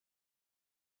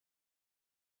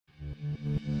Welcome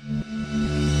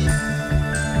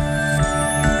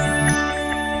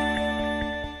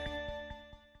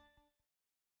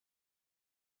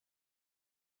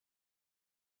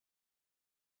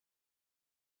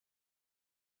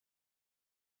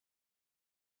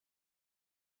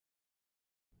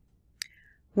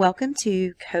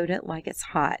to Code It Like It's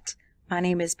Hot. My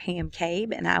name is Pam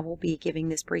Cabe and I will be giving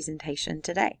this presentation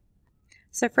today.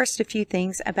 So first, a few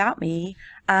things about me.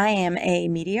 I am a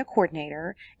media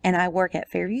coordinator and I work at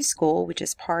Fairview School, which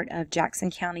is part of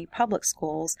Jackson County Public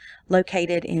Schools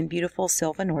located in beautiful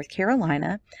Sylva, North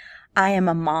Carolina. I am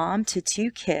a mom to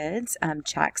 2 kids,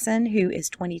 Jackson, who is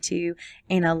 22,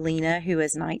 and Alina, who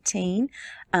is 19.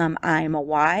 I am a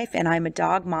wife and I'm a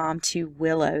dog mom to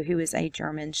Willow, who is a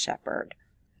German Shepherd.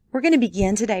 We're going to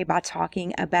begin today by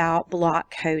talking about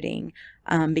block coding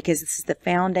because this is the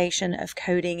foundation of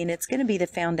coding and it's going to be the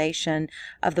foundation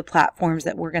of the platforms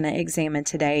that we're going to examine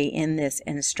today in this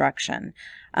instruction.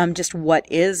 Just what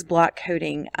is block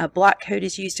coding? Block code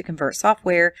is used to convert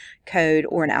software code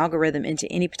or an algorithm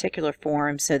into any particular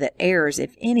form so that errors,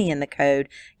 if any, in the code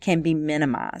can be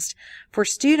minimized. For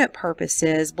student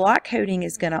purposes, block coding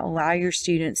is going to allow your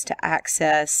students to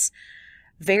access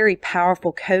very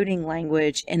powerful coding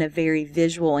language in a very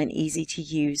visual and easy to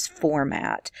use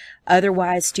format.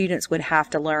 Otherwise, students would have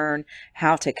to learn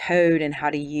how to code and how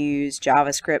to use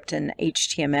JavaScript and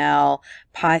HTML,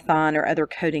 Python, or other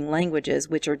coding languages,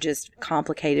 which are just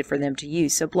complicated for them to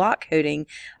use. So block coding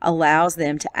allows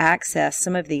them to access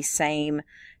some of these same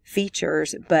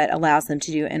features, but allows them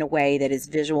to do it in a way that is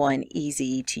visual and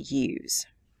easy to use.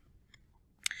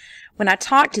 When I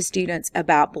talk to students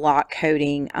about block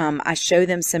coding, I show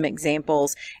them some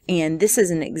examples, and this is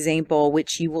an example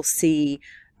which you will see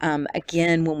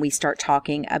again when we start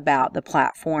talking about the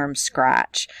platform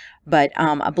Scratch. But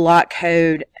a block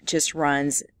code just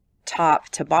runs top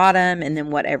to bottom, and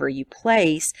then whatever you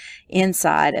place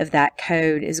inside of that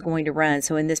code is going to run.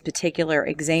 So in this particular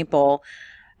example,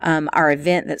 our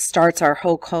event that starts our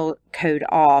whole code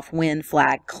off when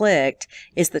flag clicked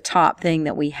is the top thing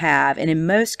that we have. And in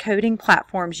most coding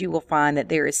platforms, you will find that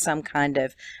there is some kind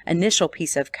of initial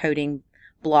piece of coding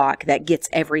block that gets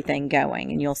everything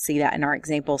going. And you'll see that in our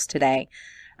examples today.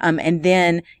 And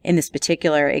then in this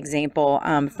particular example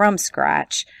from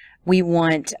Scratch, we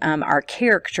want our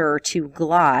character to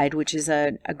glide, which is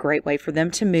a great way for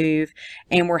them to move.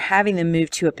 And we're having them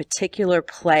move to a particular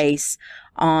place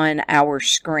on our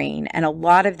screen. And a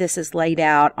lot of this is laid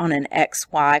out on an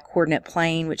XY coordinate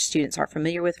plane, which students are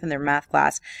familiar with from their math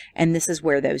class. And this is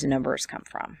where those numbers come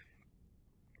from.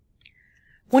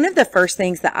 One of the first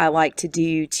things that I like to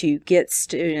do to get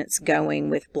students going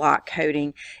with block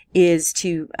coding is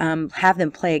to have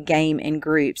them play a game in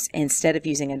groups instead of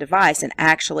using a device, and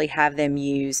actually have them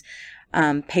use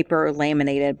paper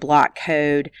laminated block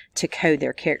code to code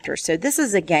their characters. So this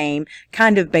is a game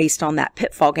kind of based on that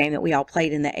Pitfall game that we all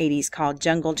played in the 80s called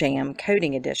Jungle Jam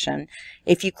Coding Edition.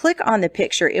 If you click on the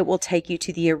picture, it will take you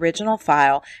to the original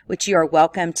file, which you are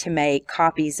welcome to make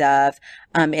copies of.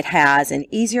 It has an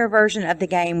easier version of the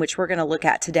game, which we're going to look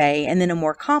at today, and then a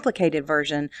more complicated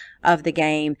version of the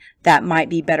game that might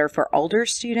be better for older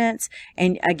students.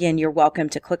 And again, you're welcome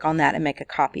to click on that and make a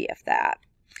copy of that.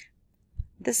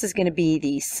 This is going to be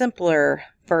the simpler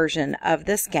version of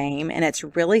this game, and it's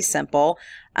really simple.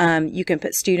 You can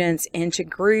put students into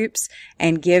groups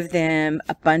and give them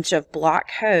a bunch of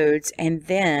block codes and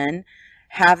then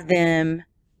have them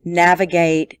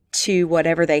navigate to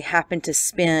whatever they happen to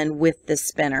spin with the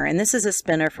spinner. And this is a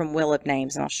spinner from Wheel of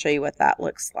Names, and I'll show you what that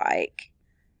looks like.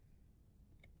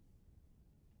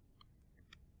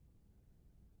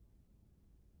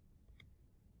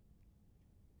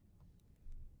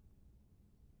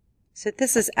 So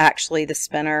this is actually the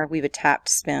spinner. We would tap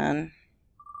spin.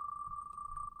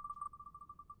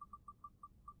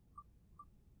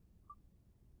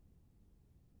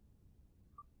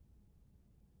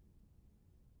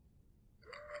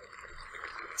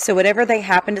 So whatever they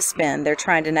happen to spin, they're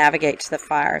trying to navigate to the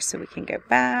fire. So we can go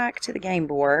back to the game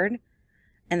board,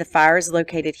 and the fire is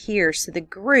located here. So the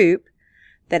group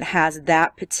that has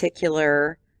that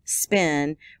particular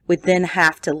spin would then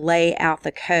have to lay out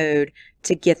the code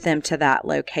to get them to that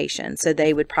location. So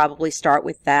they would probably start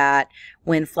with that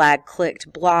when flag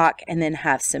clicked block, and then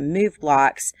have some move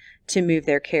blocks to move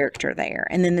their character there.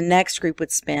 And then the next group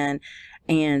would spin,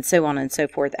 and so on and so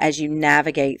forth as you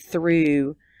navigate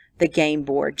through the game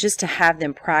board, just to have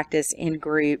them practice in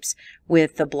groups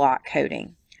with the block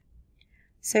coding.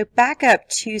 So back up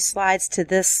 2 slides to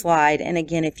this slide, and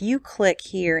again, if you click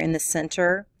here in the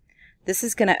center, this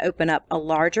is going to open up a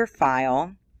larger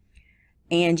file.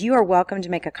 And you are welcome to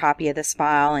make a copy of this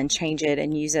file and change it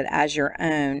and use it as your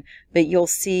own. But you'll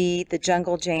see the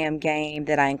Jungle Jam game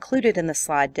that I included in the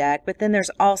slide deck. But then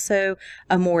there's also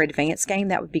a more advanced game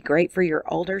that would be great for your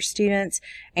older students.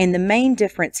 And the main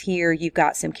difference here, you've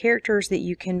got some characters that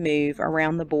you can move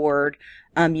around the board.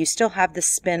 You still have the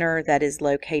spinner that is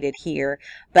located here,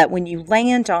 but when you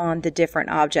land on the different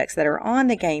objects that are on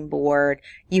the game board,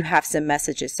 you have some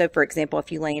messages. So for example, if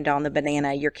you land on the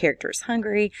banana, your character is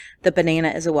hungry. The banana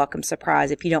is a welcome surprise.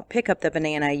 If you don't pick up the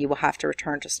banana, you will have to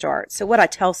return to start. So what I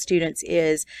tell students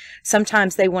is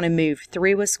sometimes they want to move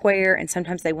through a square and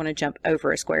sometimes they want to jump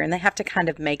over a square, and they have to kind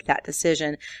of make that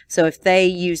decision. So if they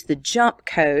use the jump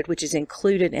code, which is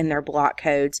included in their block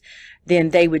codes, then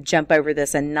they would jump over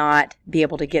this and not be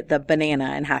able to get the banana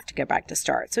and have to go back to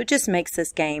start. So it just makes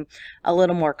this game a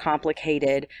little more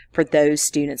complicated for those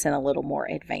students and a little more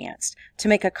advanced. To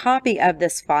make a copy of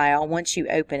this file, once you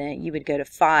open it, you would go to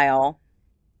File,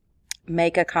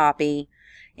 Make a Copy,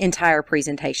 Entire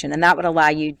Presentation, and that would allow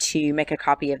you to make a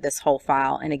copy of this whole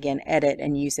file and again edit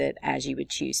and use it as you would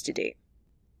choose to do.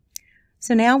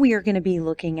 So now we are going to be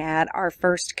looking at our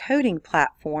first coding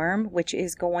platform, which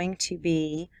is going to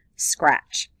be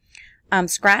Scratch.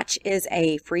 Scratch is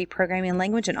a free programming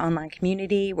language and online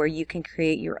community where you can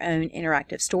create your own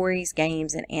interactive stories,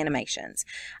 games, and animations.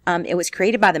 It was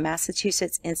created by the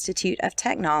Massachusetts Institute of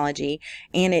Technology,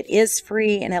 and it is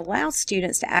free and allows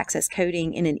students to access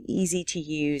coding in an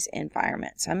easy-to-use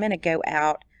environment. So I'm going to go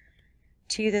out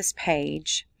to this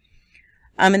page.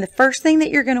 And the first thing that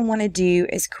you're going to want to do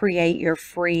is create your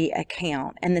free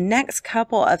account. And the next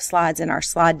couple of slides in our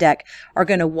slide deck are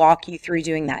going to walk you through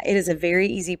doing that. It is a very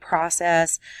easy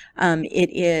process. It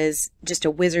is just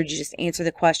a wizard. You just answer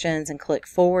the questions and click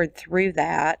forward through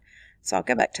that. So I'll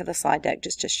go back to the slide deck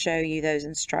just to show you those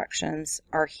instructions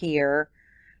are here.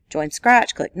 Join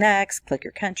Scratch, click Next, click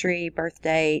your country, birth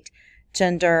date,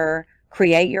 gender,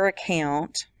 create your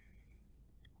account.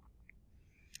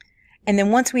 And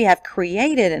then once we have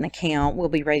created an account, we'll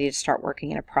be ready to start working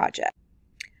in a project.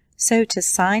 So to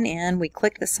sign in, we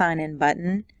click the sign in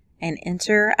button and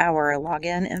enter our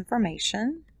login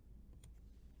information.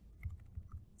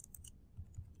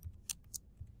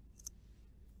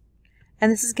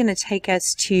 And this is going to take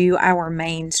us to our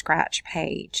main Scratch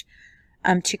page.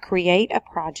 To create a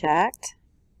project,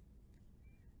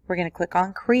 we're going to click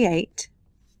on Create.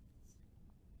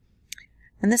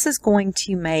 And this is going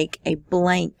to make a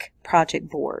blank project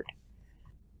board.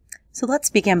 So let's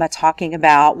begin by talking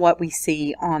about what we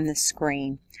see on the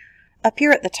screen. Up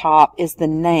here at the top is the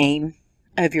name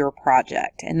of your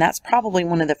project, and that's probably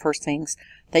one of the first things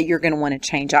that you're going to want to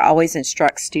change. I always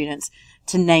instruct students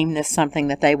to name this something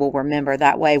that they will remember.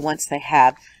 That way, once they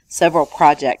have several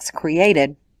projects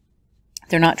created,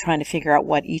 they're not trying to figure out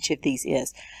what each of these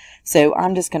is. So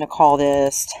I'm just going to call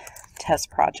this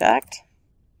Test Project.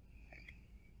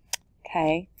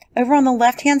 Okay, over on the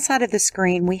left-hand side of the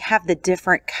screen, we have the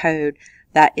different code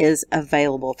that is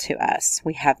available to us.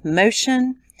 We have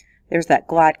motion. There's that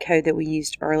glide code that we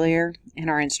used earlier in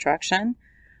our instruction.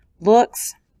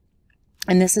 Looks,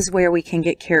 and this is where we can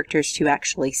get characters to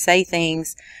actually say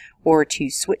things or to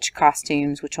switch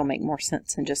costumes, which will make more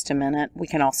sense in just a minute. We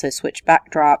can also switch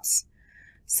backdrops,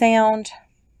 sound,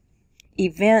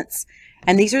 events,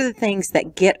 and these are the things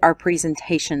that get our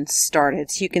presentation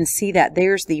started. So you can see that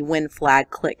there's the when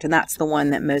flag clicked, and that's the one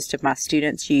that most of my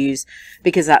students use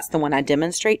because that's the one I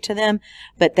demonstrate to them.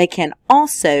 But they can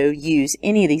also use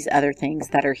any of these other things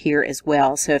that are here as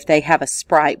well. So if they have a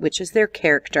sprite, which is their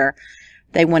character,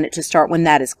 they want it to start when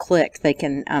that is clicked, they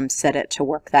can set it to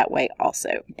work that way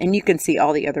also. And you can see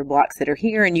all the other blocks that are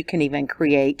here, and you can even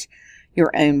create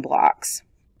your own blocks.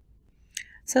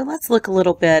 So let's look a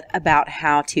little bit about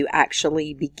how to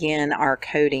actually begin our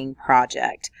coding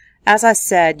project. As I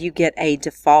said, you get a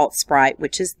default sprite,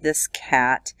 which is this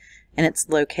cat, and it's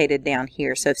located down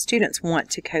here. So if students want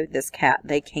to code this cat,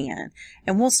 they can.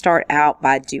 And we'll start out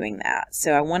by doing that.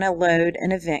 So I want to load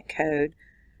an event code.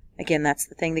 Again, that's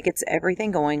the thing that gets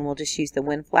everything going. We'll just use the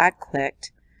when flag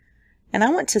clicked. And I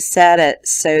want to set it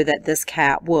so that this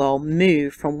cat will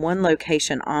move from one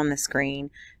location on the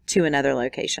screen to another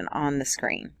location on the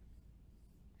screen.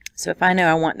 So if I know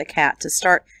I want the cat to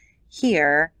start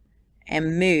here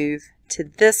and move to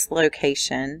this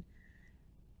location,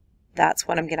 that's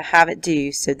what I'm going to have it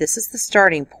do. So this is the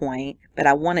starting point, but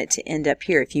I want it to end up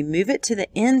here. If you move it to the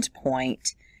end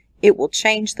point, it will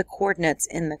change the coordinates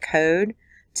in the code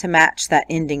to match that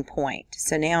ending point.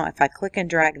 So now if I click and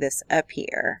drag this up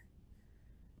here,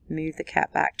 move the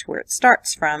cat back to where it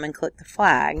starts from and click the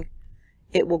flag,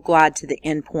 it will glide to the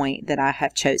end point that I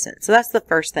have chosen. So that's the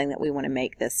first thing that we want to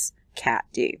make this cat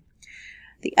do.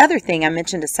 The other thing I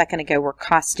mentioned a second ago were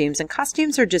costumes, and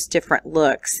costumes are just different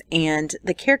looks, and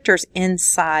the characters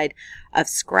inside of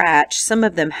Scratch, some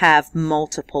of them have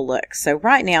multiple looks. So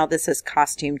right now this is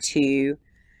costume 2,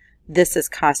 this is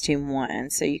costume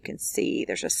 1, so you can see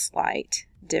there's a slight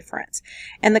difference.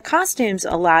 And the costumes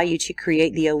allow you to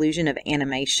create the illusion of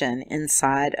animation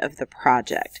inside of the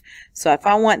project. So if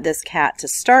I want this cat to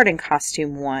start in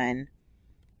costume 1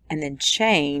 and then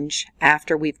change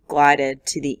after we've glided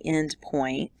to the end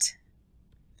point,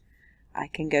 I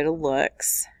can go to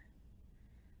looks,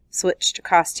 switch to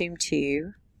costume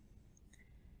 2,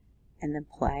 and then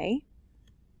play.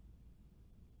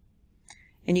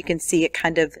 And you can see it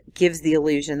kind of gives the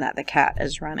illusion that the cat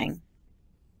is running.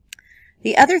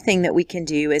 The other thing that we can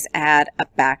do is add a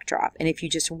backdrop. And if you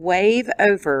just wave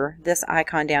over this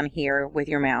icon down here with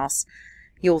your mouse,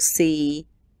 you'll see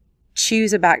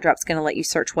choose a backdrop. It's going to let you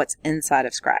search what's inside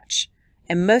of Scratch.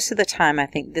 And most of the time, I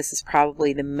think this is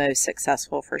probably the most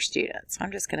successful for students. So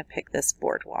I'm just going to pick this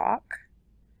boardwalk.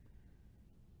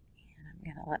 And I'm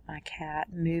going to let my cat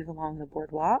move along the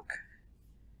boardwalk.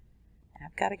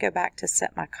 I've got to go back to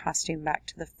set my costume back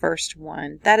to the first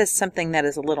one. That is something that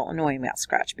is a little annoying about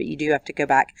Scratch, but you do have to go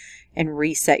back and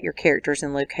reset your characters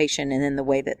and location and then the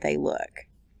way that they look.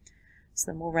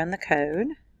 So then we'll run the code.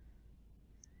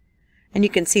 And you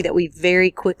can see that we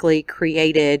very quickly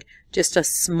created just a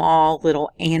small little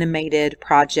animated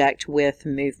project with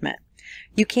movement.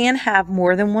 You can have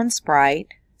more than one sprite.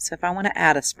 So if I want to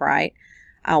add a sprite,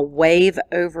 I'll wave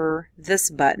over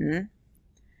this button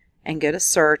and go to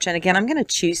search. And again, I'm going to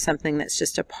choose something that's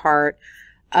just a part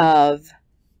of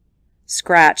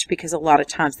Scratch because a lot of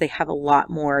times they have a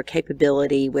lot more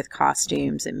capability with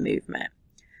costumes and movement.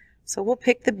 So we'll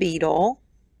pick the beetle.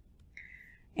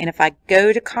 And if I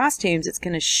go to costumes, it's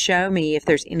going to show me if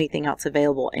there's anything else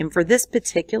available. And for this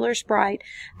particular sprite,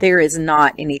 there is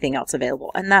not anything else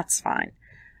available, and that's fine.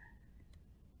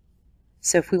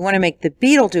 So if we want to make the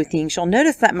beetle do things, you'll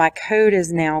notice that my code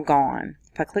is now gone.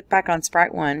 If I click back on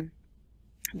Sprite 1,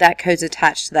 that code's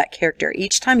attached to that character.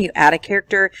 Each time you add a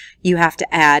character, you have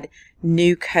to add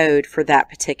new code for that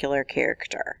particular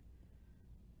character.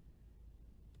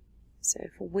 So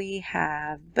if we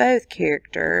have both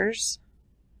characters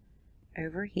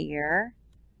over here,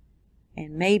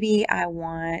 and maybe I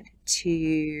want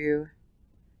to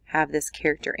have this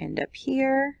character end up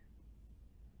here.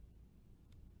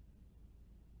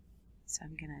 So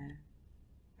I'm going to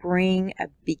bring a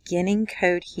beginning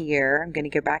code here. I'm going to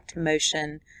go back to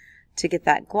motion to get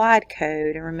that glide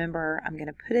code. And remember, I'm going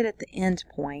to put it at the end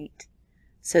point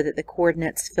so that the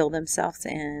coordinates fill themselves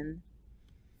in,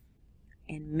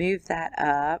 and move that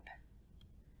up.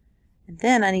 And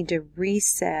then I need to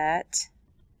reset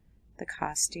the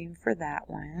costume for that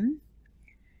one.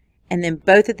 And then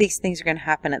both of these things are going to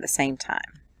happen at the same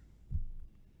time.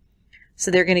 So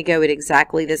they're going to go at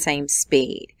exactly the same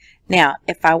speed. Now,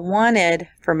 if I wanted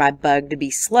for my bug to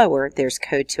be slower, there's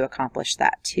code to accomplish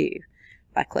that too.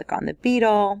 If I click on the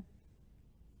beetle,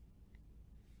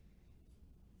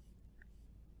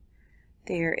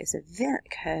 there is a vent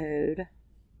code,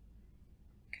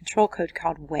 control code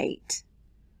called wait.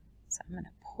 So I'm going to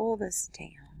pull this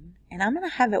down, and I'm going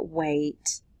to have it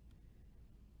wait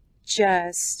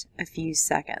just a few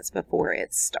seconds before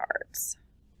it starts.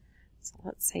 So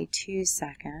let's say 2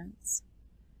 seconds.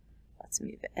 Let's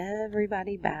move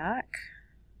everybody back.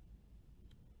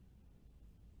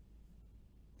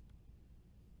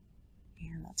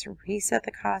 And let's reset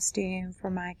the costume for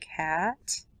my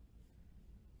cat.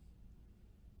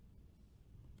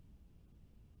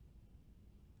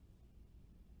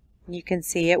 You can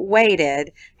see it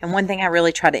waited. And one thing I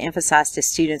really try to emphasize to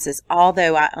students is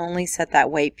although I only set that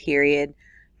wait period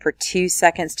for 2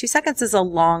 seconds, 2 seconds is a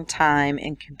long time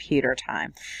in computer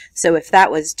time. So if that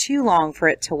was too long for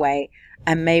it to wait,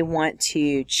 I may want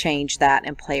to change that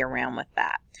and play around with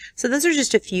that. So those are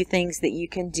just a few things that you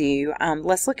can do.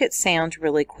 Let's look at sound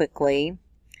really quickly.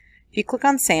 If you click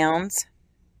on sounds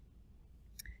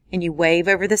and you wave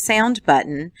over the sound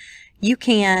button, you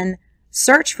can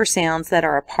search for sounds that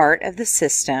are a part of the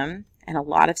system. And a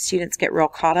lot of students get real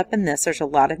caught up in this. There's a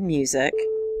lot of music.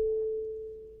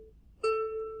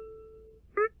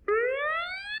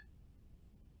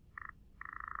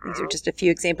 These are just a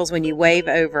few examples. When you wave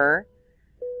over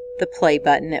the play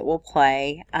button, it will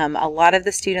play. A lot of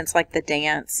the students like the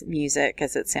dance music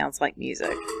because it sounds like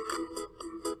music.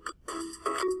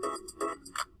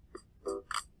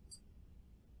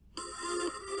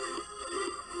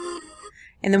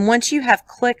 And then once you have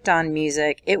clicked on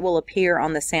music, it will appear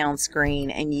on the sound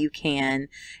screen and you can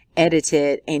edit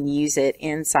it and use it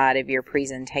inside of your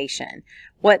presentation.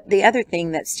 The other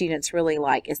thing that students really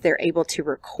like is they're able to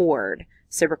record.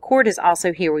 So record is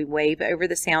also here. We wave over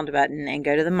the sound button and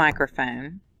go to the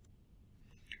microphone.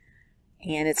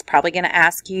 And it's probably going to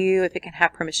ask you if it can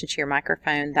have permission to your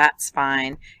microphone. That's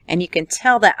fine. And you can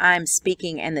tell that I'm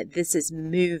speaking and that this is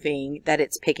moving, that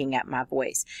it's picking up my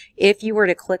voice. If you were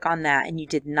to click on that and you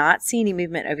did not see any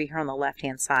movement over here on the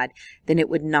left-hand side, then it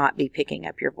would not be picking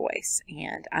up your voice.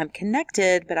 And I'm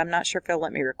connected, but I'm not sure if it'll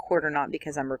let me record or not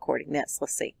because I'm recording this.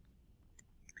 Let's see.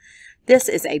 This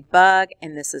is a bug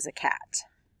and this is a cat.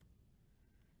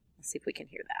 Let's see if we can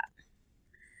hear that.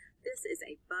 This is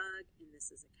a bug and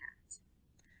this is a cat.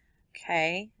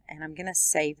 Okay, and I'm going to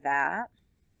save that.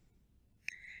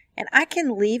 And I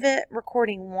can leave it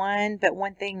recording one, but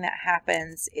one thing that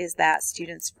happens is that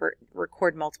students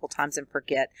record multiple times and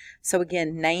forget. So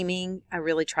again, naming, I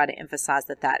really try to emphasize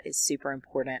that that is super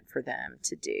important for them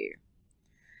to do.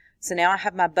 So now I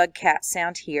have my bug cat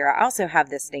sound here. I also have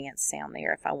this dance sound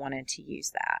there if I wanted to use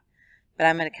that. But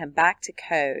I'm going to come back to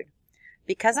code.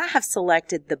 Because I have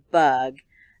selected the bug,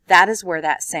 that is where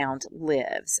that sound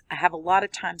lives. I have a lot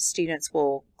of times students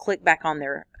will click back on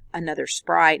another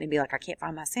sprite and be like, I can't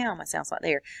find my sound's not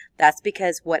there. That's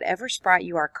because whatever sprite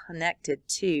you are connected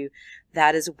to,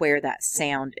 that is where that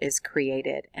sound is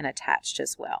created and attached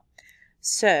as well.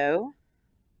 So,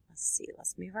 let's see,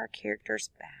 let's move our characters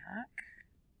back.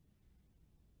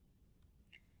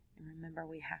 And remember,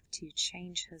 we have to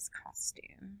change his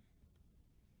costume.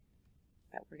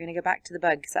 But we're going to go back to the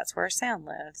bug because that's where our sound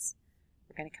lives.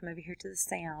 We're going to come over here to the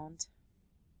sound,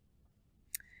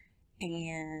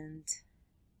 and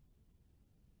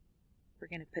we're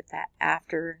going to put that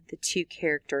after the two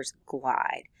characters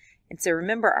glide. And so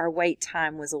remember, our wait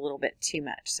time was a little bit too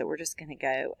much, so we're just going to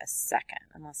go a second,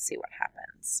 and let's see what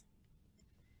happens.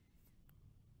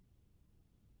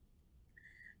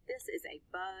 This is a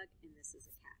bug, and this is a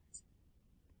cat.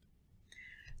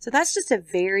 So that's just a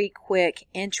very quick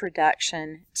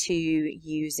introduction to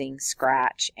using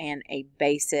Scratch and a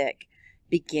basic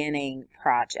beginning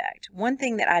project. One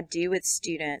thing that I do with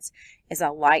students is I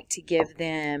like to give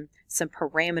them some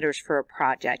parameters for a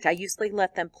project. I usually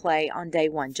let them play on day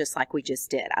one just like we just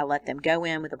did. I let them go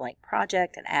in with a blank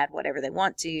project and add whatever they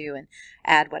want to and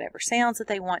add whatever sounds that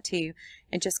they want to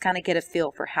and just kind of get a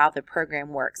feel for how the program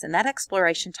works. And that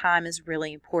exploration time is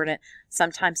really important.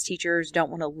 Sometimes teachers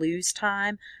don't want to lose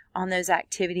time on those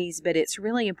activities, but it's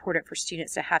really important for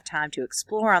students to have time to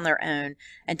explore on their own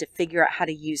and to figure out how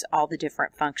to use all the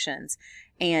different functions.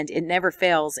 And it never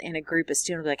fails in a group of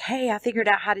students like, hey, I figured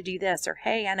out how to do this, or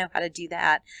hey, I know how to do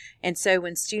that. And so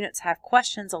when students have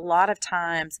questions, a lot of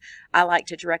times I like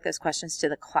to direct those questions to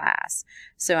the class.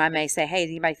 So I may say, hey,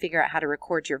 did anybody figure out how to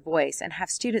record your voice? And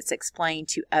have students explain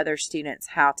to other students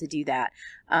how to do that.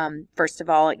 First of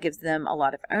all, it gives them a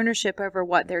lot of ownership over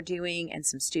what they're doing and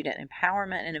some student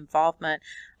empowerment and involvement,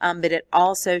 but it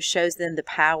also shows them the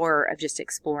power of just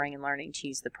exploring and learning to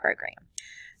use the program.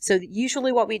 So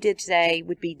usually what we did today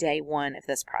would be day one of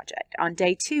this project. On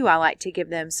day two, I like to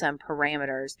give them some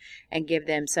parameters and give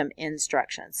them some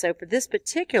instructions. So for this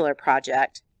particular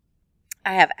project,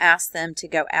 I have asked them to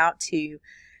go out to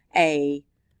a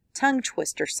tongue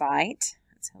twister site.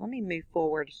 So let me move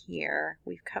forward here.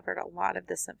 We've covered a lot of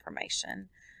this information.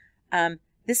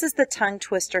 This is the tongue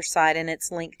twister site and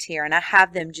it's linked here, and I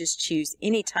have them just choose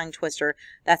any tongue twister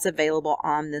that's available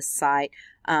on this site.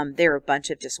 There are a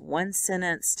bunch of just one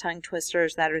sentence tongue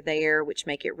twisters that are there, which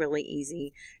make it really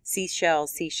easy.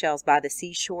 Seashells by the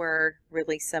seashore,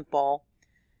 really simple.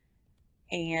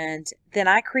 And then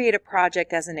I create a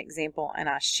project as an example and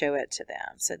I show it to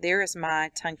them. So there is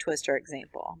my tongue twister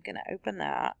example. I'm going to open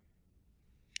that,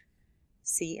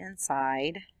 see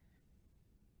inside.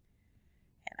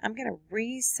 I'm going to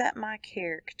reset my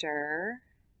character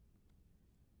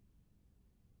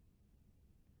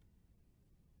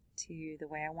to the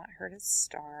way I want her to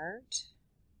start.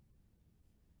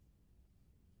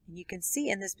 And you can see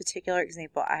in this particular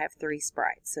example, I have 3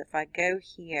 sprites. So if I go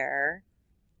here,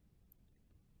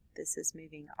 this is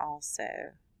moving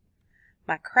also.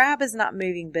 My crab is not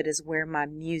moving, but is where my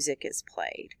music is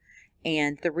played.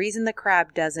 And the reason the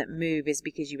crab doesn't move is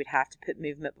because you would have to put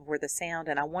movement before the sound,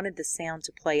 and I wanted the sound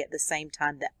to play at the same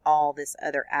time that all this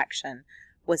other action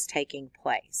was taking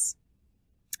place.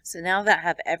 So now that I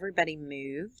have everybody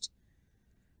moved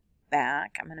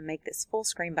back, I'm going to make this full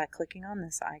screen by clicking on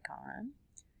this icon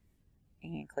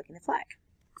and clicking the flag.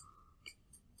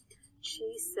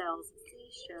 She sells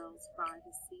seashells by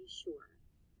the seashore.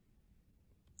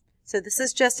 So this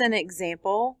is just an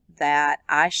example that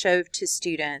I showed to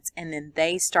students, and then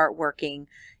they start working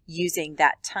using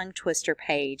that tongue twister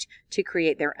page to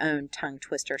create their own tongue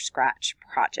twister Scratch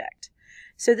project.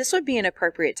 So this would be an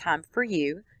appropriate time for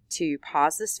you to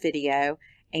pause this video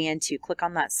and to click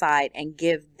on that site and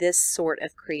give this sort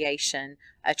of creation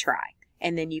a try.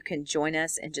 And then you can join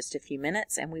us in just a few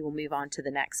minutes and we will move on to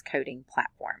the next coding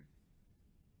platform.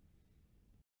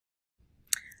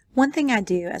 One thing I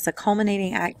do as a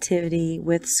culminating activity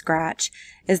with Scratch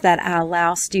is that I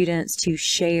allow students to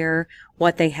share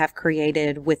what they have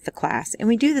created with the class. And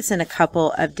we do this in a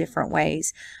couple of different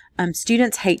ways.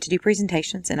 Students hate to do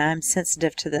presentations, and I'm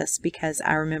sensitive to this because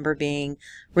I remember being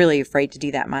really afraid to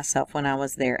do that myself when I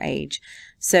was their age.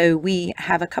 So we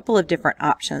have a couple of different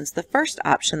options. The first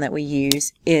option that we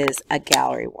use is a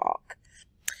gallery walk.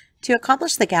 To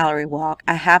accomplish the gallery walk,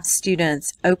 I have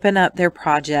students open up their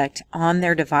project on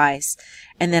their device,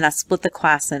 and then I split the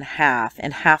class in half.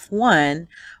 And half one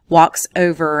walks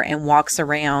over and walks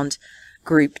around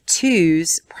Group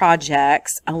 2's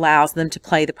projects, allows them to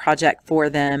play the project for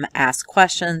them, ask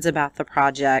questions about the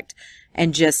project,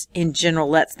 and just in general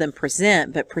lets them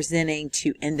present, but presenting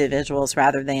to individuals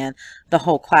rather than the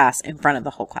whole class in front of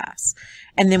the whole class.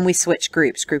 And then we switch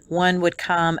groups. Group 1 would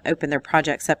come, open their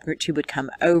projects up. Group 2 would come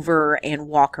over and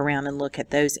walk around and look at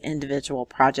those individual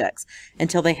projects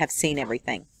until they have seen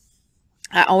everything.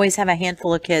 I always have a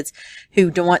handful of kids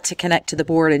who don't want to connect to the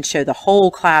board and show the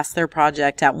whole class their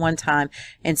project at one time,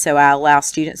 and so I allow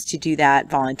students to do that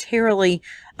voluntarily,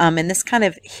 and this kind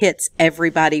of hits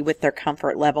everybody with their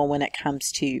comfort level when it comes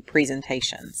to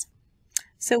presentations.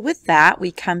 So with that,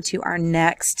 we come to our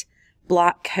next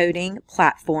block coding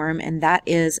platform, and that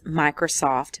is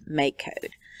Microsoft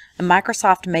Makecode. A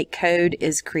Microsoft Makecode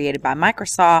is created by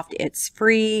Microsoft. It's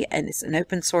free and it's an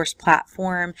open source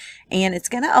platform, and it's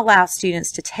going to allow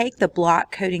students to take the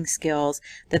block coding skills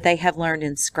that they have learned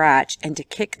in Scratch and to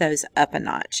kick those up a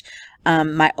notch.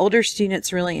 My older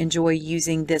students really enjoy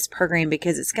using this program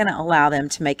because it's going to allow them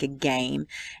to make a game,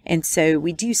 and so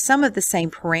we do some of the same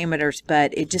parameters,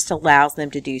 but it just allows them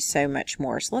to do so much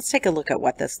more. So let's take a look at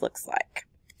what this looks like.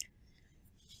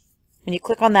 When you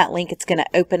click on that link, it's going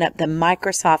to open up the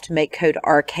Microsoft Makecode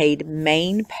Arcade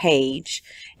main page,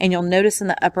 and you'll notice in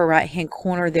the upper right hand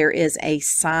corner there is a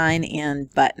sign in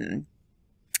button.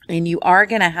 And you are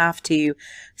going to have to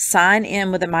sign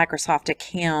in with a Microsoft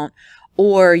account,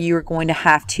 or you're going to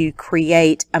have to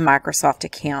create a Microsoft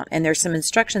account. And there's some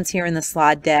instructions here in the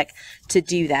slide deck to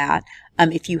do that.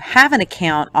 If you have an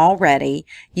account already,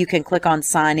 you can click on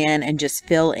sign in and just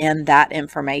fill in that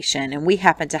information. And we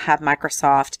happen to have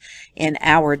Microsoft in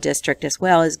our district as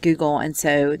well as Google, and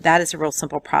so that is a real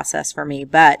simple process for me.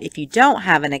 But if you don't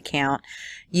have an account,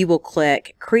 you will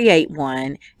click create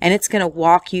one, and it's going to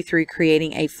walk you through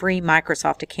creating a free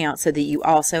Microsoft account so that you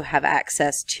also have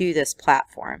access to this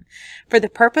platform. For the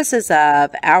purposes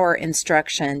of our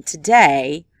instruction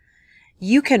today,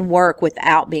 you can work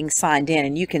without being signed in,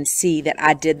 and you can see that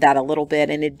I did that a little bit,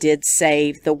 and it did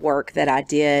save the work that I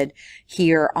did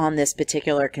here on this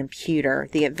particular computer.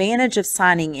 The advantage of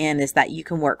signing in is that you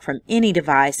can work from any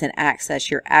device and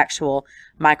access your actual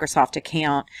Microsoft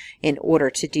account in order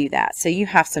to do that. So you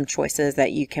have some choices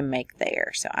that you can make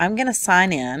there. So I'm going to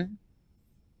sign in.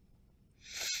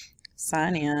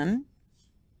 Sign in.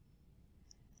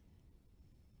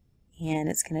 And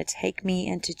it's going to take me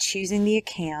into choosing the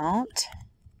account.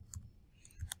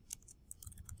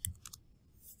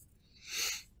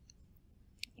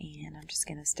 And I'm just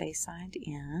going to stay signed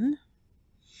in.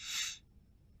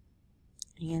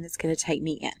 And it's going to take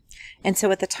me in. And so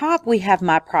at the top we have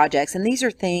my projects, and these are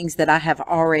things that I have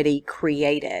already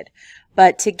created.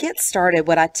 But to get started,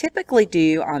 what I typically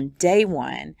do on day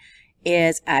one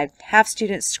is I have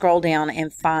students scroll down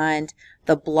and find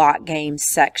the block games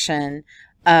section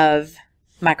of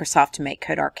Microsoft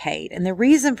Makecode Arcade. And the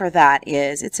reason for that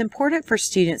is it's important for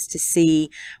students to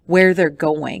see where they're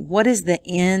going. What is the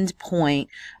end point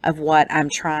of what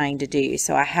I'm trying to do?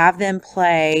 So I have them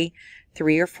play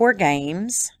 3 or 4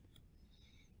 games.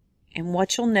 And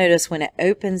what you'll notice when it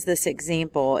opens this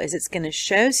example is it's going to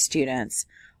show students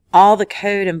all the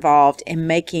code involved in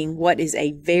making what is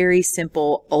a very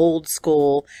simple old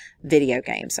school video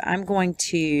game. So I'm going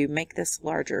to make this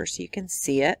larger so you can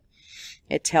see it.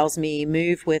 It tells me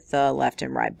move with the left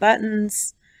and right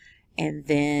buttons, and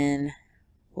then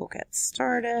we'll get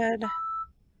started.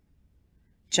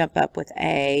 Jump up with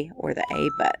A or the A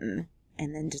button,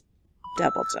 and then just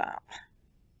double jump.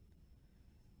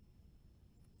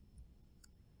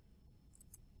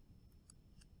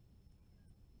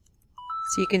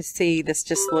 So you can see this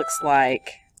just looks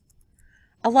like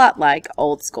a lot like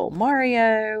old school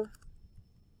Mario.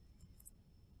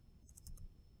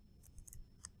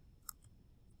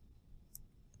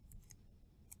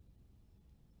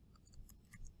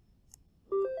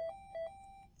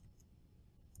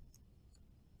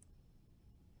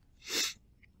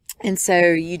 And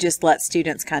so you just let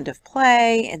students kind of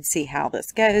play and see how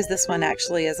this goes. This one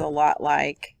actually is a lot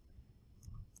like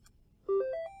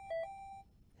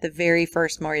the very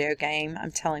first Mario game.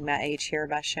 I'm telling my age here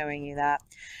by showing you that.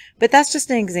 But that's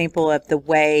just an example of the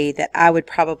way that I would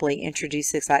probably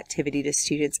introduce this activity to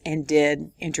students, and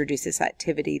did introduce this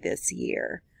activity this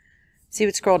year. So you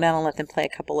would scroll down and let them play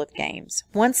a couple of games.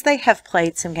 Once they have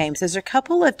played some games, there's a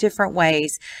couple of different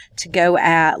ways to go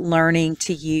at learning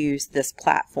to use this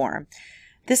platform.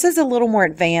 This is a little more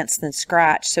advanced than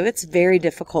Scratch, so it's very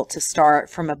difficult to start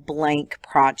from a blank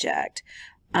project.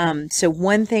 So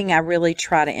one thing I really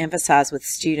try to emphasize with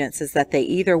students is that they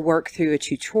either work through a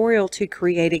tutorial to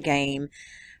create a game,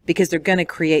 because they're going to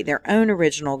create their own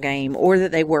original game, or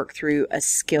that they work through a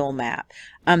skill map.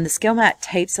 The skill map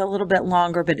takes a little bit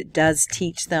longer, but it does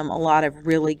teach them a lot of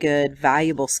really good,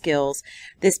 valuable skills.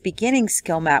 This beginning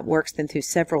skill map works them through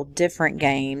several different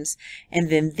games, and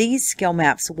then these skill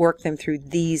maps work them through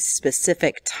these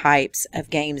specific types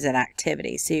of games and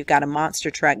activities. So you've got a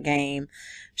monster truck game,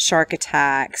 shark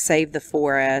attack, save the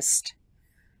forest.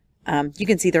 You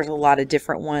can see there's a lot of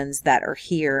different ones that are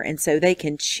here, and so they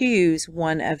can choose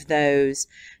one of those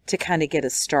to kind of get a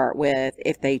start with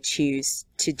if they choose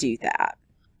to do that.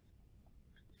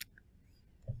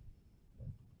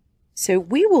 So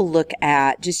we will look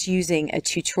at just using a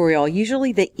tutorial.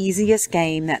 Usually the easiest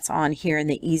game that's on here and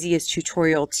the easiest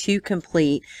tutorial to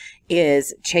complete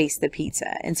is Chase the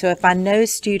Pizza. And so if I know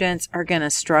students are going to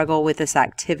struggle with this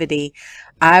activity,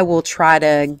 I will try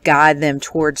to guide them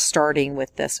towards starting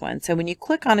with this one. So when you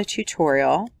click on a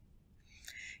tutorial,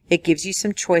 it gives you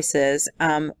some choices.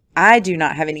 I do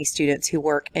not have any students who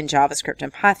work in JavaScript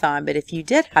and Python, but if you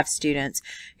did have students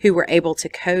who were able to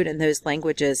code in those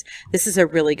languages, this is a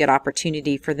really good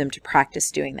opportunity for them to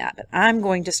practice doing that. But I'm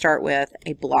going to start with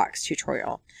a blocks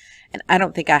tutorial. And I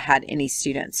don't think I had any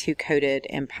students who coded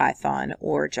in Python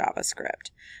or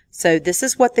JavaScript. So this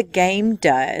is what the game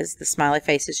does. The smiley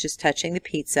face is just touching the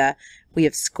pizza. We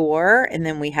have score, and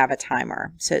then we have a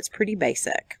timer. So it's pretty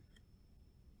basic.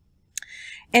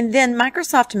 And then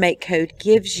Microsoft Makecode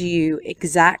gives you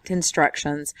exact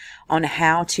instructions on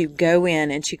how to go in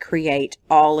and to create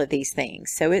all of these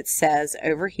things. So it says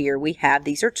over here, we have,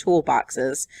 these are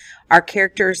toolboxes. Our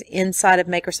characters inside of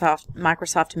Microsoft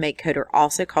Makecode are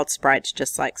also called sprites,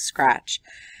 just like Scratch.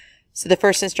 So the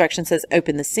first instruction says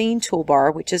open the scene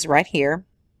toolbar, which is right here,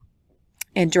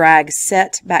 and drag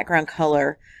set background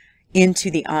color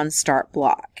into the on start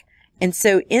block. And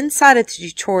so inside of the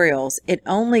tutorials, it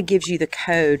only gives you the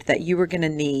code that you are going to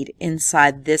need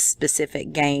inside this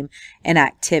specific game and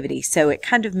activity. So it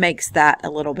kind of makes that a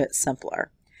little bit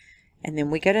simpler. And then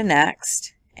we go to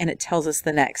next, and it tells us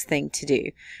the next thing to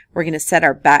do. We're going to set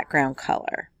our background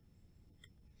color.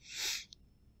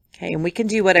 Okay, and we can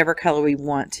do whatever color we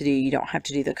want to do. You don't have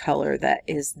to do the color that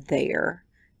is there.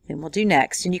 Then we'll do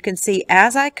next. And you can see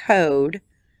as I code,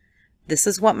 this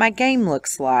is what my game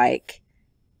looks like.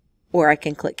 Or I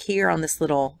can click here on this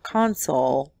little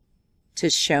console to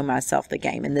show myself the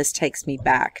game. And this takes me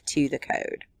back to the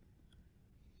code.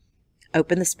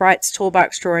 Open the Sprites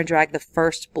toolbox drawer and drag the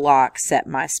first block, set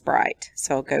my sprite.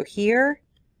 So I'll go here,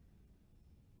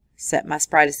 set my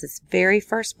sprite as this very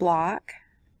first block.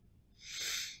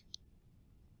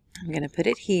 I'm going to put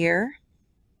it here.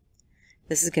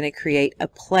 This is going to create a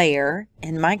player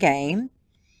in my game.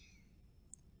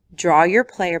 Draw your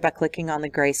player by clicking on the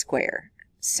gray square.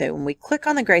 So when we click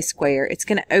on the gray square, it's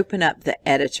going to open up the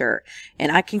editor,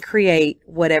 and I can create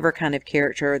whatever kind of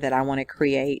character that I want to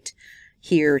create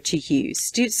here to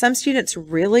use. Some students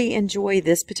really enjoy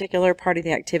this particular part of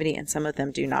the activity, and some of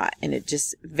them do not, and it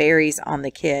just varies on the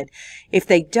kid. If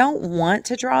they don't want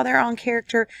to draw their own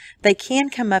character, they can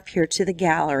come up here to the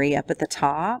gallery up at the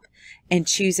top and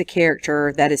choose a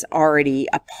character that is already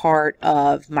a part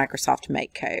of Microsoft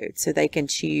Makecode. So they can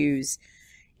choose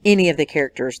any of the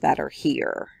characters that are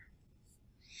here.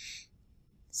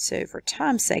 So for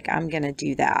time's sake, I'm going to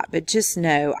do that. But just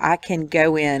know I can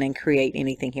go in and create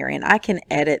anything here. And I can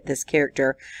edit this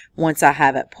character once I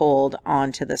have it pulled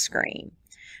onto the screen.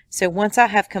 So once I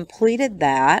have completed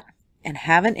that and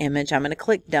have an image, I'm going to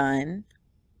click Done.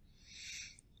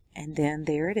 And then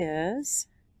there it is.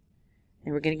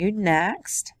 And we're going to go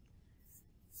Next.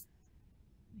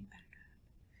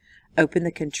 Open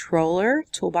the controller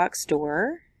toolbox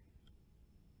door.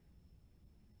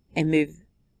 And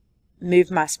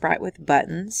move my sprite with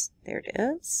buttons. There it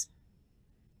is.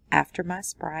 After my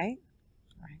sprite,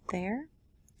 right there.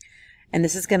 And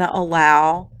this is going to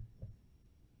allow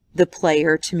the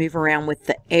player to move around with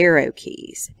the arrow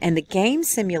keys. And the game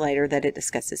simulator that it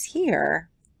discusses here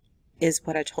is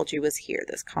what I told you was here,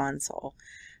 this console.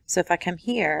 So if I come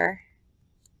here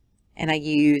and I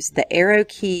use the arrow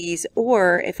keys,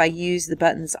 or if I use the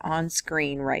buttons on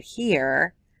screen right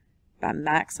here, by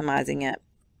maximizing it,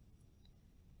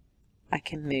 I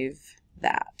can move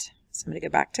that. So I'm going to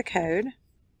go back to code.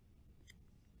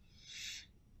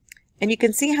 And you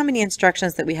can see how many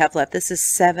instructions that we have left. This is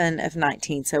 7 of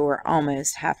 19, so we're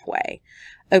almost halfway.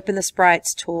 Open the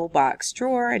Sprites toolbox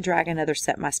drawer and drag another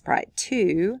Set My Sprite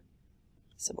to.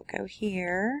 So we'll go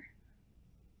here.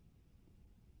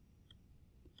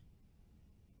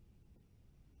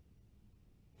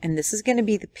 And this is going to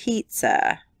be the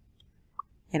pizza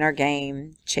in our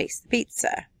game, Chase the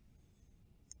Pizza.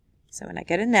 So when I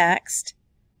go to next,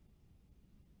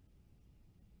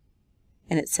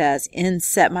 and it says in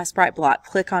Set My Sprite block,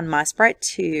 click on My Sprite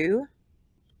 2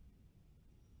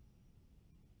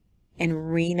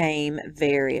 and rename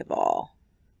variable.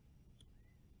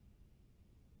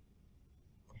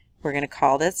 We're going to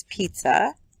call this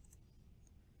pizza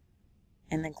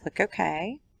and then click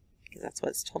OK, because that's what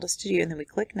it's told us to do, and then we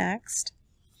click next.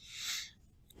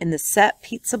 In the Set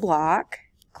Pizza block,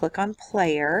 click on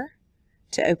Player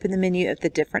to open the menu of the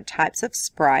different types of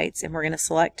sprites, and we're going to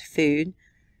select food.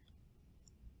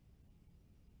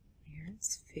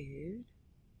 Here's food.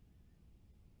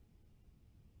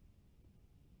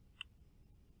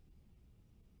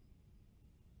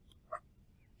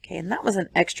 Okay, and that was an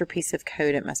extra piece of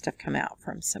code. It must have come out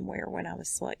from somewhere when I was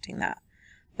selecting that.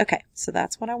 Okay, so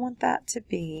that's what I want that to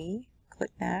be.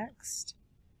 Click next.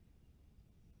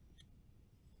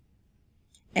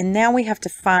 And now we have to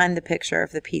find the picture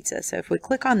of the pizza. So if we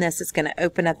click on this, it's going to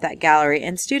open up that gallery.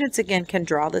 And students, again, can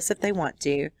draw this if they want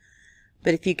to.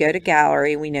 But if you go to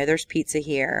gallery, we know there's pizza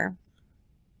here.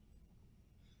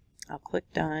 I'll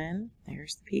click done.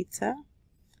 There's the pizza.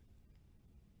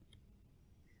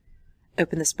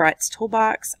 Open the Sprites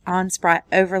toolbox. On sprite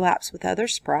overlaps with other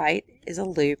sprite is a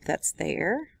loop that's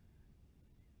there.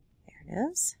 There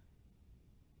it is.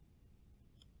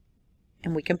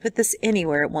 And we can put this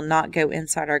anywhere. It will not go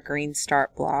inside our green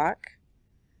start block.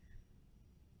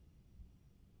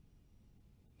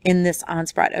 In this on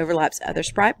sprite overlaps other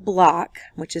sprite block,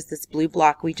 which is this blue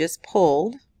block we just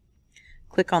pulled,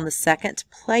 click on the second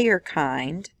player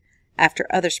kind after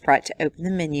other sprite to open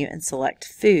the menu and select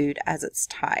food as its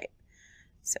type.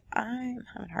 So I'm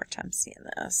having a hard time seeing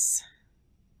this.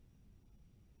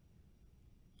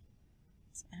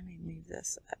 So let me move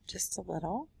this up just a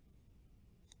little.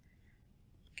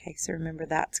 Okay, so remember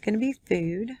that's going to be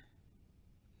food.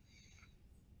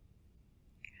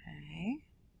 Okay.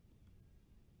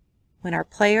 When our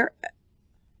player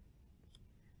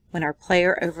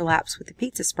overlaps with the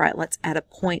pizza sprite, let's add a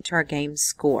point to our game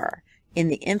score. In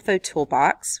the info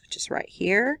toolbox, which is right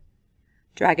here,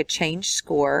 drag a change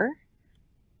score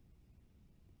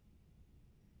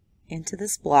into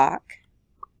this block.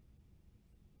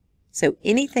 So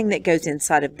anything that goes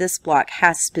inside of this block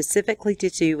has specifically to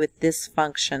do with this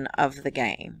function of the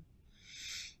game.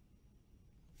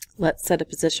 Let's set a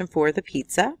position for the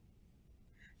pizza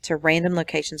to random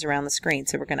locations around the screen.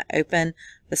 So we're going to open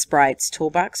the Sprites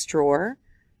toolbox drawer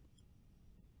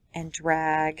and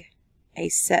drag a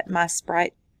Set My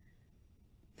Sprite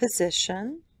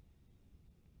position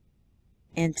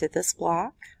into this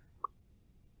block.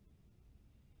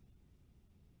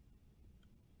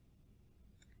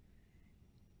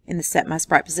 In the Set My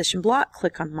Sprite Position block,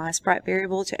 click on My Sprite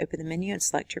variable to open the menu and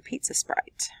select your pizza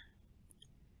sprite.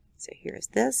 So here's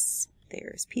this,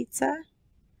 there's pizza,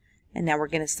 and now we're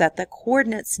going to set the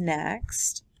coordinates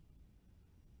next.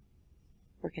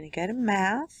 We're going to go to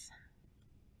Math,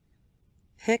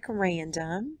 pick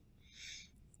Random,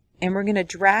 and we're going to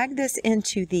drag this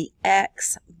into the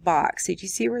X box. So do you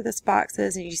see where this box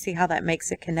is, and you see how that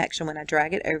makes a connection when I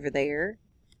drag it over there?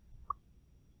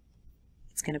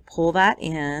 It's going to pull that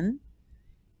in,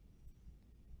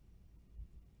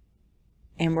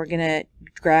 and we're going to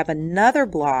grab another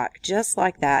block just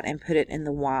like that and put it in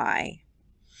the Y.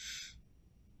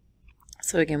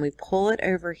 So again, we pull it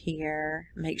over here,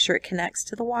 make sure it connects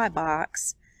to the Y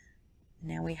box.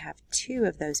 Now we have two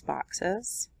of those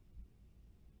boxes.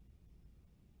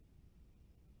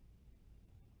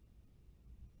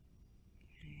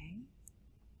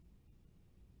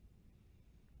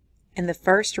 In the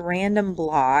first random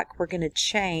block, we're going to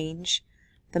change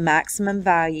the maximum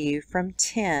value from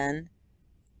 10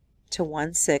 to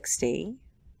 160.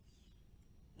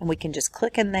 And we can just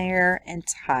click in there and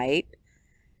type.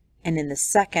 And in the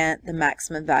second, the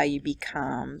maximum value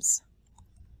becomes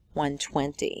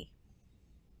 120.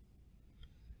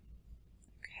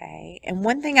 Okay, and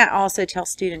one thing I also tell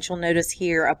students, you'll notice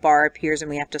here a bar appears and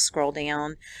we have to scroll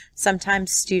down.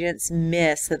 Sometimes students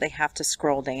miss that they have to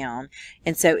scroll down.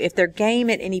 And so if their game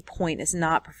at any point is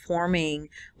not performing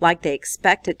like they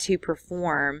expect it to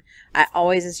perform, I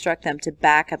always instruct them to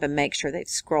back up and make sure they've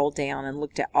scrolled down and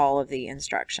looked at all of the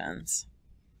instructions.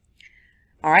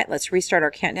 All right, let's restart our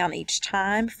countdown each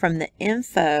time. From the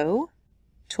info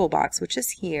toolbox, which is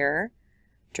here,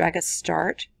 drag a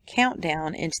start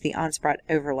countdown into the on-sprite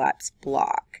overlaps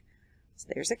block. So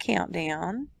there's a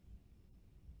countdown.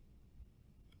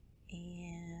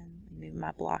 And move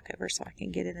my block over so I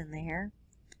can get it in there.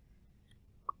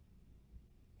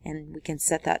 And we can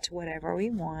set that to whatever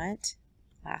we want.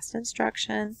 Last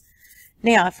instruction.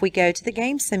 Now, if we go to the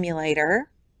game simulator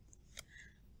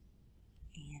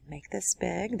and make this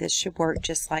big, this should work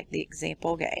just like the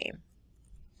example game.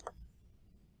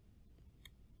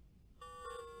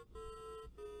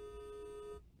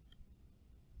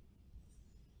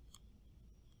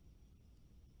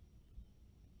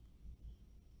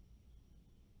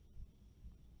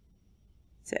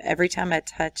 So every time I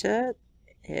touch it,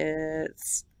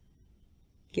 it's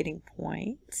getting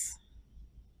points.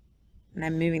 And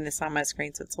I'm moving this on my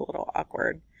screen so it's a little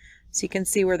awkward. So you can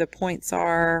see where the points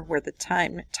are, where the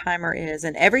timer is,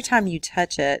 and every time you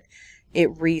touch it,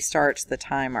 it restarts the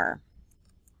timer.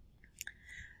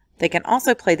 They can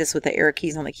also play this with the arrow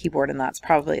keys on the keyboard, and that's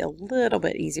probably a little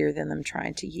bit easier than them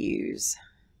trying to use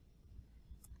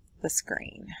the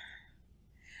screen.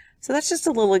 So that's just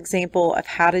a little example of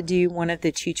how to do one of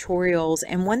the tutorials.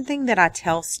 And one thing that I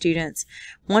tell students,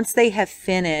 once they have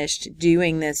finished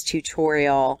doing this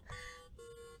tutorial,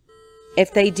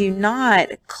 if they do not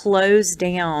close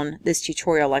down this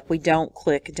tutorial, like we don't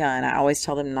click done, I always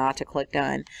tell them not to click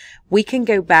done, we can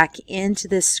go back into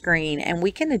this screen and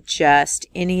we can adjust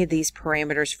any of these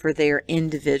parameters for their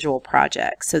individual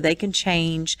projects. So they can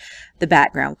change the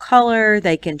background color,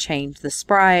 they can change the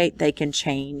sprite, they can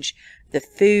change the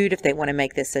food if they want to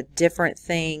make this a different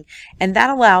thing, and that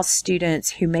allows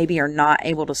students who maybe are not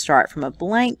able to start from a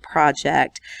blank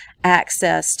project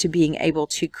access to being able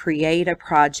to create a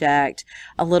project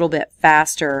a little bit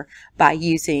faster by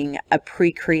using a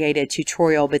pre-created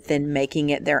tutorial, but then making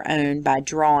it their own by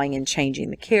drawing and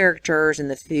changing the characters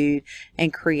and the food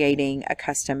and creating a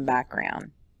custom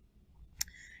background.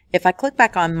 If I click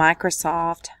back on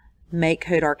Microsoft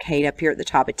Makecode Arcade up here at the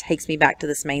top, it takes me back to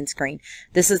this main screen.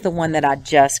 This is the one that I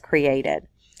just created.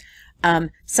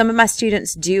 Some of my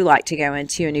students do like to go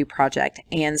into a new project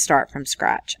and start from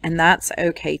scratch, and that's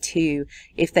okay too.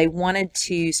 If they wanted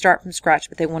to start from scratch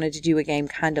but they wanted to do a game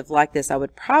kind of like this, I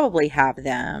would probably have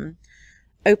them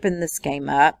open this game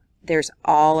up. There's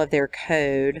all of their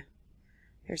code.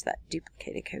 There's that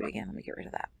duplicated code again. Let me get rid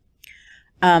of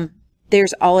that.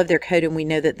 There's all of their code, and we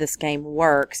know that this game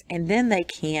works. And then they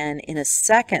can, in a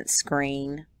second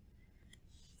screen,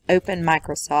 open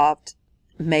Microsoft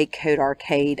Makecode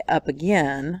Arcade up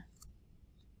again.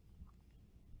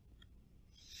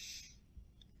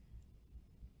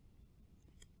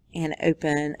 And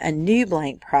open a new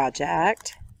blank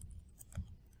project.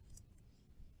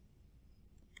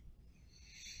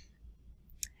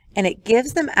 And it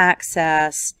gives them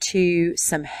access to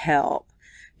some help.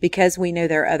 Because we know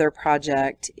their other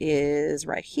project is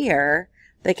right here,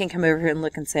 they can come over here and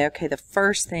look and say, okay, the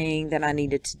first thing that I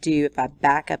needed to do if I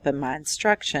back up in my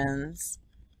instructions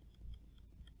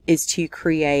is to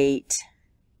create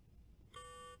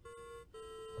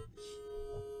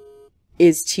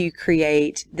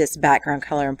this background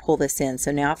color and pull this in.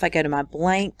 So now if I go to my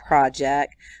blank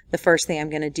project, the first thing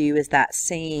I'm going to do is that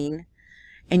scene.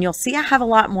 And you'll see I have a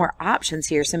lot more options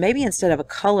here. So maybe instead of a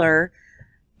color,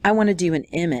 I want to do an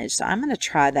image. So I'm going to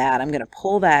try that. I'm going to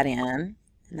pull that in,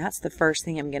 and that's the first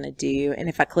thing I'm going to do. And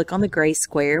if I click on the gray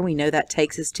square, we know that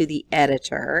takes us to the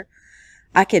editor.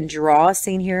 I can draw a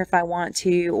scene here if I want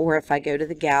to, or if I go to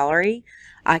the gallery,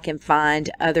 I can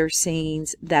find other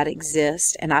scenes that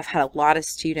exist. And I've had a lot of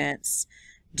students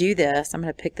do this. I'm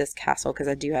going to pick this castle because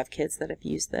I do have kids that have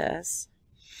used this.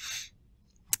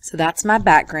 So that's my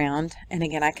background, and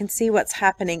again I can see what's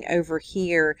happening over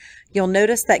here. You'll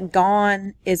notice that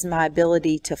gone is my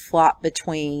ability to flop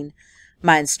between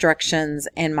my instructions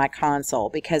and my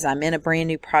console because I'm in a brand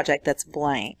new project that's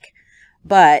blank.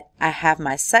 But I have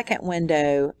my second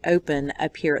window open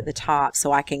up here at the top,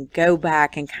 so I can go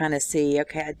back and kind of see,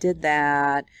 okay, I did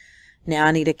that. Now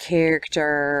I need a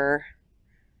character.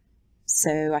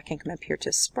 So I can come up here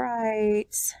to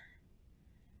sprites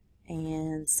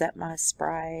and set my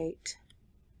sprite.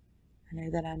 I know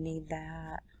that I need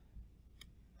that.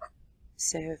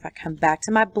 So if I come back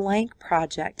to my blank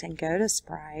project and go to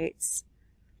sprites,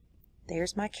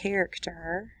 there's my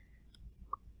character.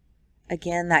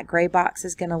 again, that gray box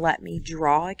is going to let me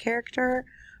draw a character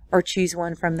or choose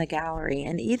one from the gallery,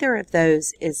 and either of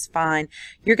those is fine.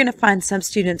 You're going to find some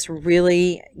students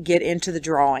really get into the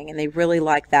drawing and they really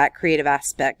like that creative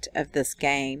aspect of this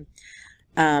game.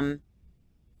 And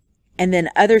then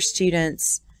other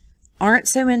students aren't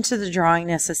so into the drawing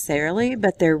necessarily,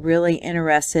 but they're really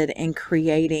interested in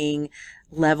creating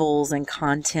levels and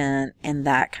content and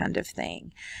that kind of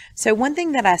thing. So one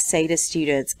thing that I say to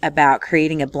students about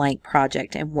creating a blank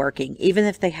project and working, even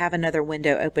if they have another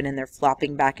window open and they're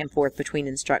flopping back and forth between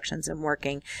instructions and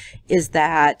working, is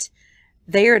that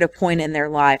they are at a point in their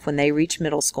life when they reach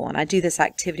middle school, and I do this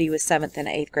activity with 7th and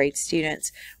 8th grade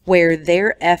students, where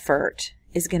their effort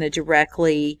is going to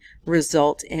directly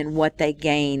result in what they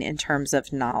gain in terms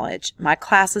of knowledge. My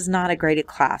class is not a graded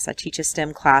class. I teach a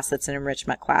STEM class that's an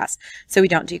enrichment class, so we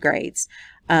don't do grades.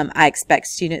 I expect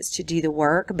students to do the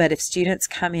work, but if students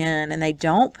come in and they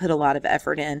don't put a lot of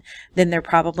effort in, then they're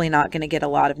probably not going to get a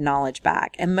lot of knowledge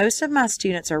back. And most of my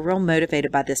students are real motivated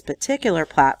by this particular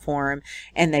platform,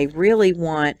 and they really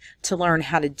want to learn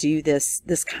how to do this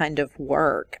kind of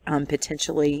work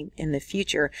potentially in the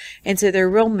future. And so they're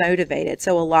real motivated.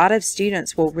 So a lot of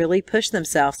students will really push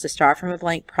themselves to start from a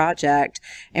blank project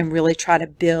and really try to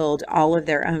build all of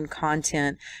their own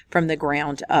content from the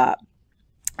ground up.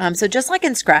 So just like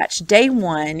in Scratch, day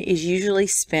one is usually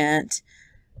spent,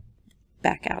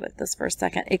 back out at this for a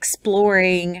second,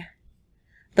 exploring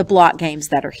the block games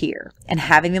that are here and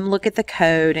having them look at the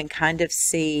code and kind of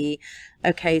see,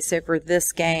 okay, so for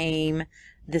this game,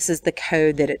 this is the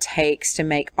code that it takes to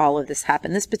make all of this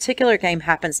happen. This particular game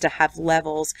happens to have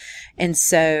levels, and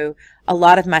so a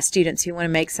lot of my students who want to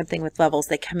make something with levels,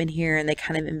 they come in here and they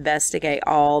kind of investigate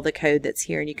all the code that's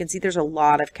here, and you can see there's a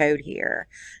lot of code here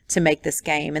to make this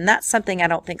game, and that's something I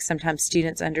don't think sometimes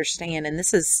students understand. And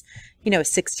this is, you know, a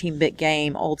 16-bit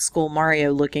game, old school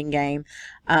Mario looking game,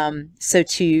 so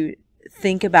to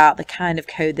think about the kind of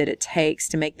code that it takes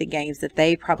to make the games that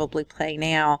they probably play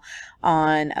now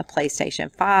on a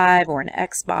PlayStation 5 or an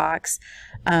Xbox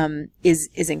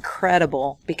is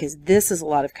incredible, because this is a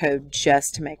lot of code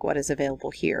just to make what is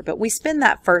available here. But we spend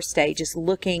that first day just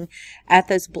looking at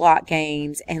those block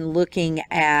games and looking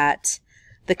at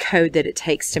the code that it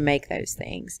takes to make those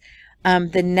things.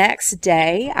 The next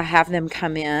day I have them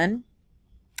come in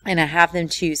and I have them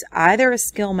choose either a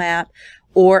skill map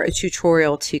or a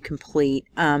tutorial to complete.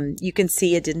 You can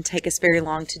see it didn't take us very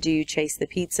long to do Chase the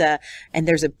Pizza, and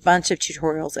there's a bunch of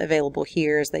tutorials available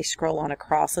here as they scroll on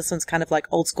across. This one's kind of like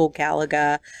old school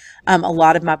Galaga. A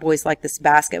lot of my boys like this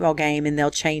basketball game, and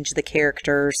they'll change the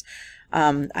characters.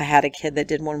 I had a kid that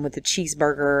did one with a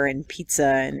cheeseburger and pizza,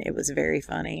 and it was very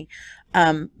funny.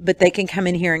 But they can come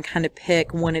in here and kind of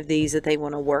pick one of these that they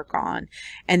want to work on.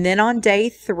 And then on day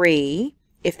 3,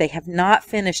 if they have not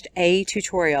finished a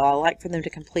tutorial, I like for them to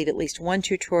complete at least one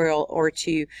tutorial or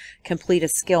to complete a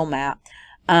skill map.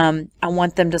 I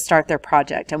want them to start their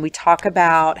project, and we talk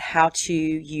about how to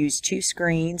use 2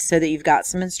 screens so that you've got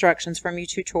some instructions from your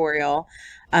tutorial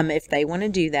if they want to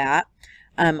do that.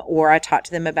 Or I talk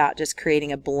to them about just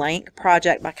creating a blank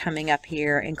project by coming up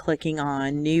here and clicking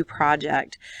on new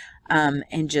project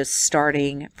and just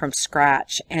starting from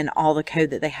scratch and all the code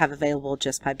that they have available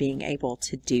just by being able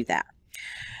to do that.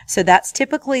 So that's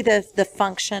typically the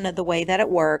function of the way that it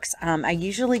works. I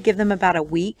usually give them about a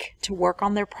week to work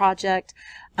on their project.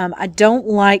 I don't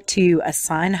like to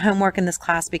assign homework in this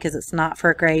class because it's not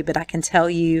for a grade, but I can tell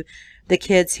you the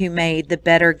kids who made the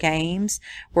better games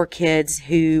were kids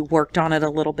who worked on it a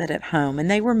little bit at home, and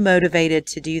they were motivated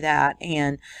to do that,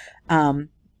 and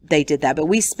they did that. But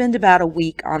we spend about a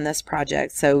week on this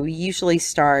project. So we usually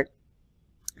start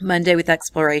Monday with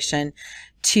exploration,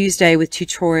 Tuesday with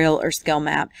tutorial or skill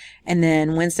map, and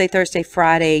then Wednesday, Thursday,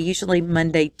 Friday, usually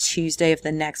Monday, Tuesday of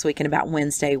the next week, and about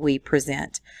Wednesday we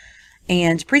present.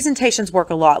 And presentations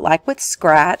work a lot like with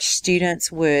Scratch.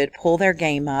 Students would pull their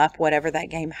game up, whatever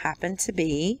that game happened to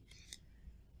be.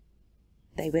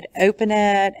 They would open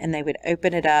it, and they would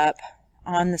open it up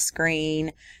on the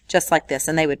screen just like this,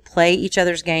 and they would play each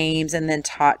other's games and then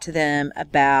talk to them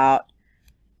about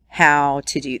how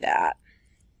to do that,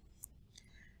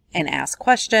 and ask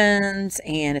questions,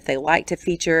 and if they like to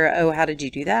feature, oh, how did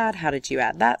you do that? How did you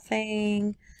add that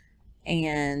thing?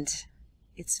 And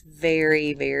it's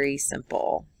very, very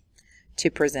simple to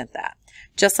present that.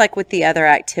 Just like with the other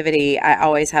activity, I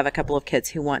always have a couple of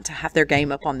kids who want to have their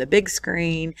game up on the big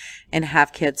screen and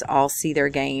have kids all see their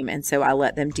game, and so I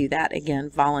let them do that again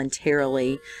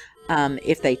voluntarily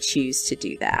if they choose to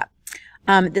do that.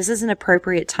 This is an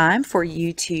appropriate time for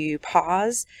you to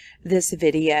pause this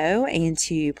video and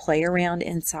to play around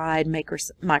inside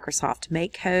Microsoft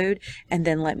Makecode, and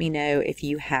then let me know if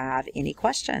you have any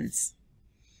questions.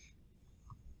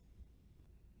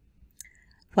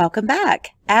 Welcome back.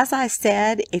 As I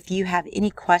said, if you have any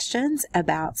questions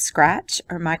about Scratch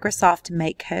or Microsoft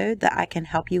Makecode that I can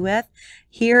help you with,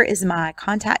 here is my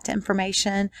contact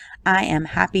information. I am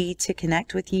happy to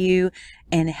connect with you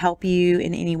and help you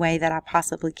in any way that I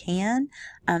possibly can.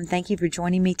 Thank you for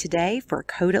joining me today for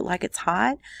Code It Like It's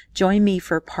Hot. Join me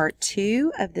for part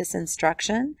 2 of this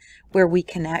instruction, where we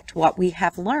connect what we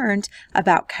have learned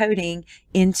about coding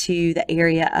into the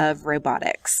area of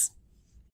robotics.